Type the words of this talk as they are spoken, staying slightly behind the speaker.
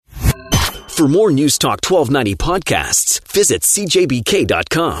For more News Talk 1290 podcasts, visit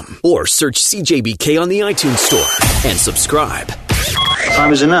cjbk.com or search CJBK on the iTunes Store and subscribe.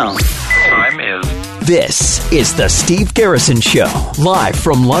 Time is it now? Time is... This is the Steve Garrison Show, live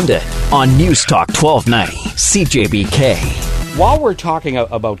from London on News Talk 1290, CJBK. While we're talking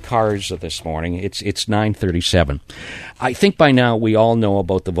about cars this morning, it's 9:37. I think by now we all know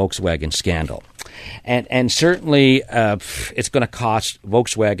about the Volkswagen scandal. And certainly it's going to cost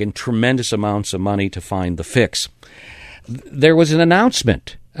Volkswagen tremendous amounts of money to find the fix. There was an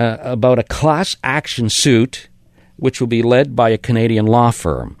announcement about a class action suit which will be led by a Canadian law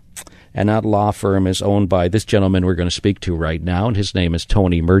firm. And that law firm is owned by this gentleman we're going to speak to right now, and his name is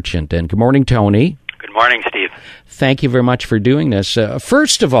Tony Merchant. And good morning, Tony. Good morning, Steve. Thank you very much for doing this.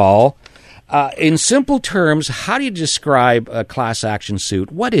 First of all, in simple terms, how do you describe a class action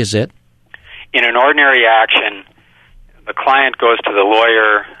suit? What is it? In an ordinary action, the client goes to the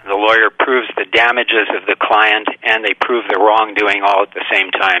lawyer proves the damages of the client, and they prove the wrongdoing all at the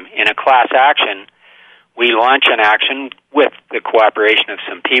same time. In a class action, we launch an action with the cooperation of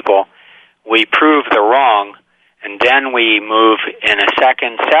some people. We prove the wrong, and then we move in a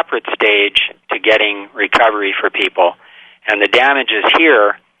second separate stage to getting recovery for people. And the damages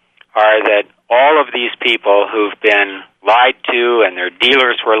here are that all of these people who've been lied to, and their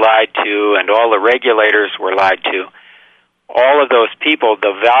dealers were lied to, and all the regulators were lied to, all of those people,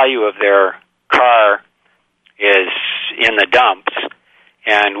 the value of their car is in the dumps.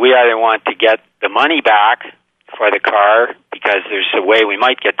 And we either want to get the money back for the car, because there's a way we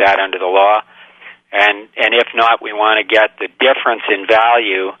might get that under the law, and if not, we want to get the difference in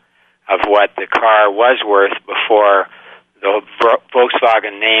value of what the car was worth before the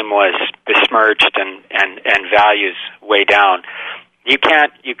Volkswagen name was besmirched and values way down. You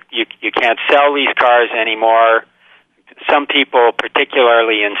can't sell these cars anymore. Some people,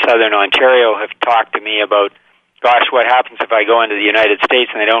 particularly in southern Ontario, have talked to me about, gosh, what happens if I go into the United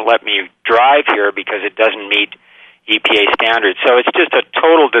States and they don't let me drive here because it doesn't meet EPA standards? So it's just a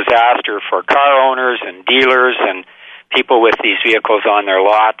total disaster for car owners and dealers and people with these vehicles on their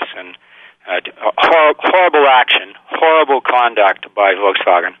lots, and horrible action, horrible conduct by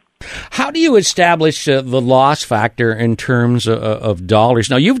Volkswagen. How do you establish the loss factor in terms of dollars?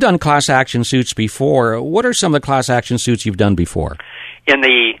 Now, you've done class action suits before. What are some of the class action suits you've done before? In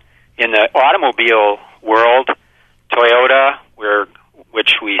the automobile world, Toyota,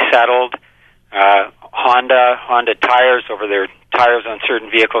 which we settled, Honda tires over their tires on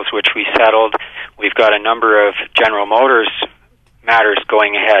certain vehicles, which we settled. We've got a number of General Motors matters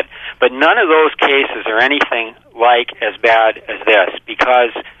going ahead. But none of those cases are anything like as bad as this, because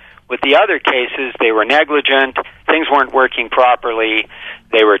with the other cases, they were negligent, things weren't working properly,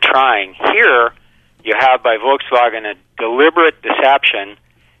 they were trying. Here, you have by Volkswagen a deliberate deception,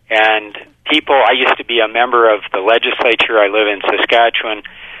 and people, I used to be a member of the legislature, I live in Saskatchewan,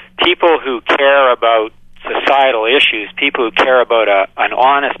 people who care about societal issues, people who care about an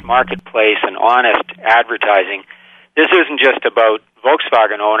honest marketplace and honest advertising. This isn't just about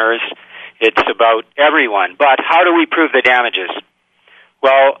Volkswagen owners, it's about everyone. But how do we prove the damages?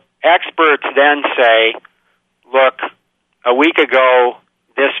 Well, experts then say, look, a week ago,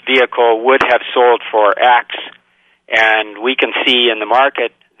 this vehicle would have sold for X, and we can see in the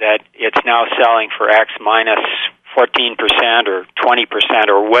market that it's now selling for X minus 14% or 20%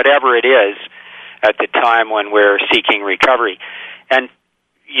 or whatever it is at the time when we're seeking recovery. And,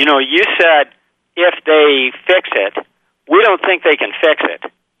 you said if they fix it, we don't think they can fix it.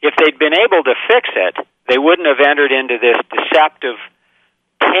 If they'd been able to fix it, they wouldn't have entered into this deceptive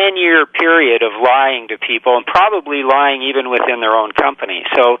 10-year period of lying to people, and probably lying even within their own company.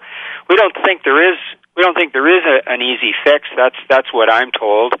 So we don't think there is an easy fix. That's what I'm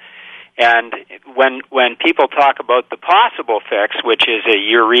told. And when people talk about the possible fix, which is a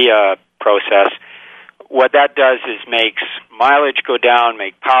urea process, what that does is makes mileage go down,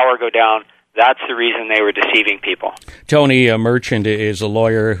 make power go down. That's the reason they were deceiving people. Tony Merchant is a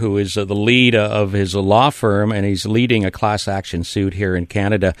lawyer who is the lead of his law firm, and he's leading a class action suit here in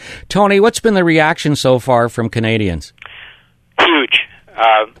Canada. Tony, what's been the reaction so far from Canadians? Huge.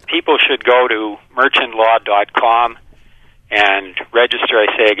 People should go to merchantlaw.com and register, I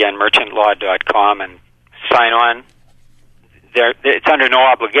say again, merchantlaw.com, and sign on. It's under no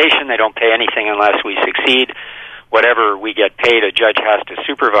obligation. They don't pay anything unless we succeed. Whatever we get paid, a judge has to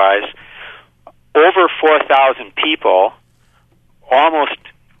supervise. Over 4,000 people,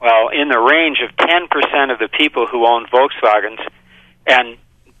 in the range of 10% of the people who own Volkswagens, and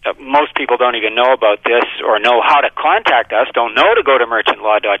most people don't even know about this or know how to contact us, don't know to go to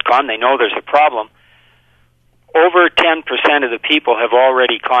merchantlaw.com. They know there's a problem. over 10% of the people have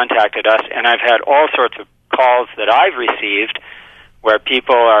already contacted us, and I've had all sorts of calls that I've received where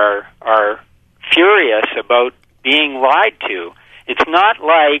people are furious about being lied to. It's not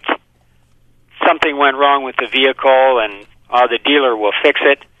like something went wrong with the vehicle and the dealer will fix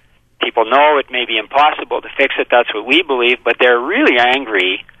it. People know it may be impossible to fix it. That's what we believe, but they're really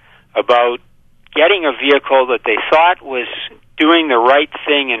angry about getting a vehicle that they thought was doing the right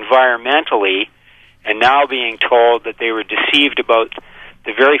thing environmentally and now being told that they were deceived about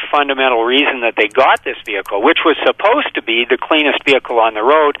the very fundamental reason that they got this vehicle, which was supposed to be the cleanest vehicle on the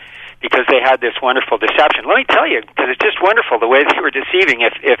road, because they had this wonderful deception. Let me tell you, because it's just wonderful the way they were deceiving.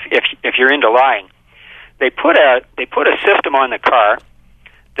 If you're into lying, they put a system on the car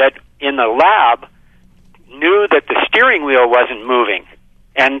that in the lab knew that the steering wheel wasn't moving,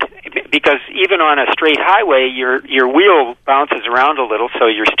 and because even on a straight highway, your wheel bounces around a little, so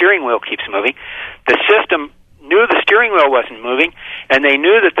your steering wheel keeps moving. The system knew the steering wheel wasn't moving, and they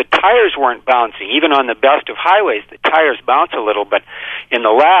knew that the tires weren't bouncing. Even on the best of highways, the tires bounce a little, but in the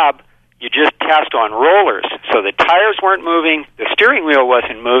lab, you just test on rollers. So the tires weren't moving, the steering wheel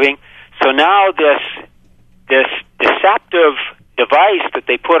wasn't moving, so now this deceptive device that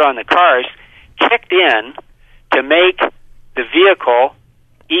they put on the cars kicked in to make the vehicle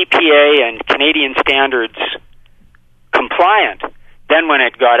EPA and Canadian standards compliant. Then when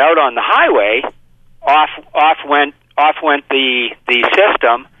it got out on the highway, off went the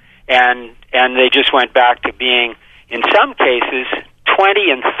system, and they just went back to being, in some cases,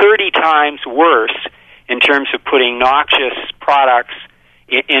 20 and 30 times worse in terms of putting noxious products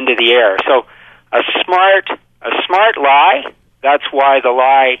into the air. So a smart lie. That's why the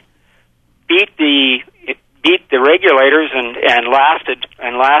lie beat the regulators and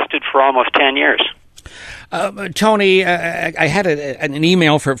lasted for almost 10 years. Tony, I had an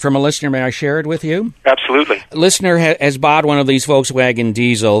email from a listener. May I share it with you? Absolutely. A listener has bought one of these Volkswagen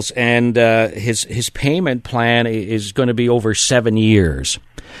diesels, and his payment plan is going to be over 7 years.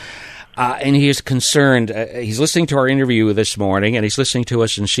 And he is concerned. He's listening to our interview this morning, and he's listening to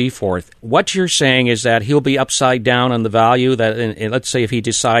us in Seaforth. What you're saying is that he'll be upside down on the value. That, and let's say, if he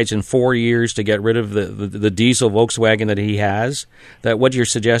decides in 4 years to get rid of the diesel Volkswagen that he has, that what you're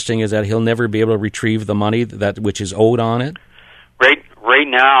suggesting is that he'll never be able to retrieve the money that which is owed on it. Right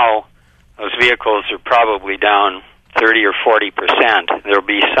now, those vehicles are probably down 30 or 40%. There'll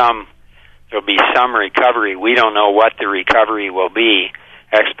be some recovery. We don't know what the recovery will be.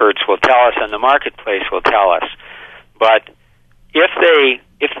 Experts will tell us, and the marketplace will tell us. But if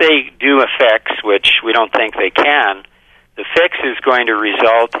they do a fix, which we don't think they can, the fix is going to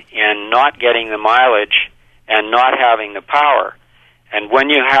result in not getting the mileage and not having the power. And when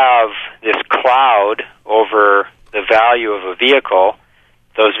you have this cloud over the value of a vehicle,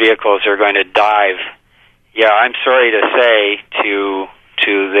 those vehicles are going to dive. Yeah, I'm sorry to say to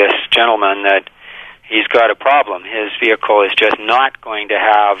this gentleman that he's got a problem. His vehicle is just not going to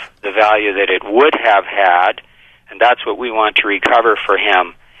have the value that it would have had, and that's what we want to recover for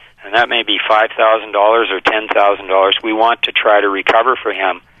him. And that may be $5,000 or $10,000. We want to try to recover for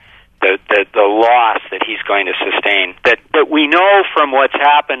him the loss that he's going to sustain. That we know from what's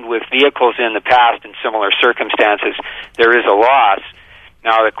happened with vehicles in the past in similar circumstances, there is a loss.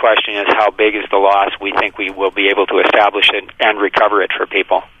 Now the question is, how big is the loss? We think we will be able to establish it and recover it for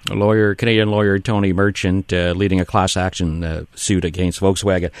people. Canadian lawyer Tony Merchant, leading a class action suit against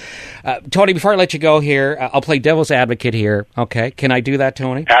Volkswagen. Tony, before I let you go here, I'll play devil's advocate here. Okay, can I do that,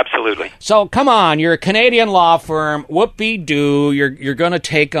 Tony? Absolutely. So come on, you're a Canadian law firm. Whoop-de-doo, you're going to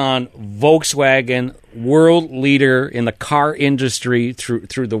take on Volkswagen, world leader in the car industry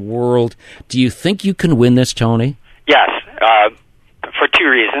through the world. Do you think you can win this, Tony? Yes. For two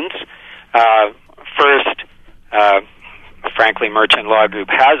reasons. First, frankly, Merchant Law Group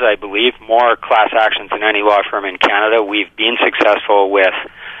has, I believe, more class actions than any law firm in Canada. We've been successful with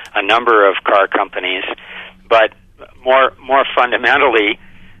a number of car companies, but more fundamentally,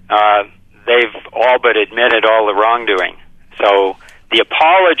 they've all but admitted all the wrongdoing. So the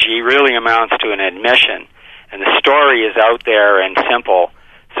apology really amounts to an admission, and the story is out there and simple.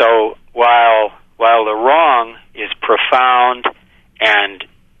 So while the wrong is profound and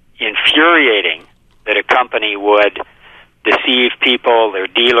infuriating that a company would deceive people, their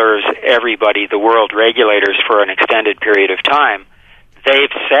dealers, everybody, the world regulators for an extended period of time, they've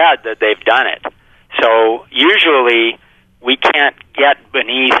said that they've done it. So usually we can't get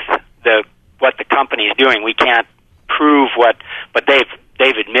beneath what the company's doing. We can't prove but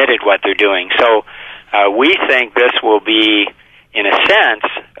they've admitted what they're doing. So we think this will be, in a sense,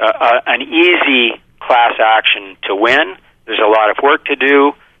 an easy class action to win. There's a lot of work to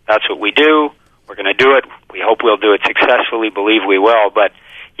do. That's what we do. We're going to do it. We hope we'll do it successfully. Believe we will. But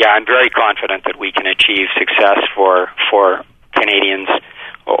yeah, I'm very confident that we can achieve success for Canadians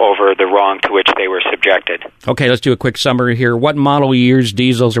over the wrong to which they were subjected. Okay, let's do a quick summary here. What model years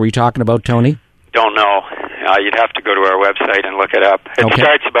diesels are we talking about, Tony? Don't know. You'd have to go to our website and look it up. It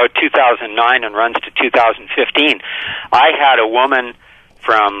starts about 2009 and runs to 2015. I had a woman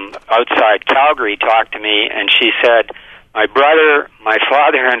from outside Calgary talk to me, and she said, my brother, my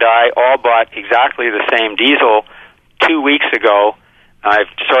father, and I all bought exactly the same diesel 2 weeks ago.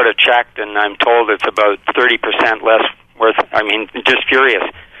 I've sort of checked, and I'm told it's about 30% less worth. I mean, just furious.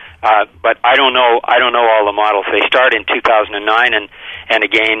 But I don't know all the models. They start in 2009, and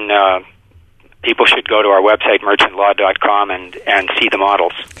again, people should go to our website, merchantlaw.com, and see the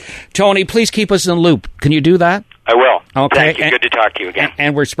models. Tony, please keep us in the loop. Can you do that? I will. Okay. Thank you. Good to talk to you again.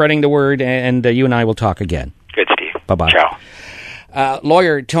 And we're spreading the word, and you and I will talk again. Good, Steve. Bye-bye. Ciao.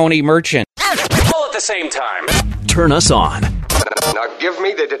 Lawyer Tony Merchant. All at the same time. Turn us on. Now give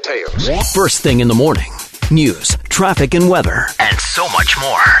me the details. First thing in the morning. News, traffic, and weather. And so much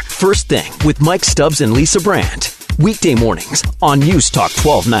more. First Thing with Mike Stubbs and Lisa Brandt. Weekday mornings on News Talk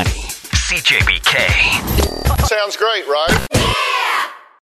 1290. CJBK. Sounds great, right?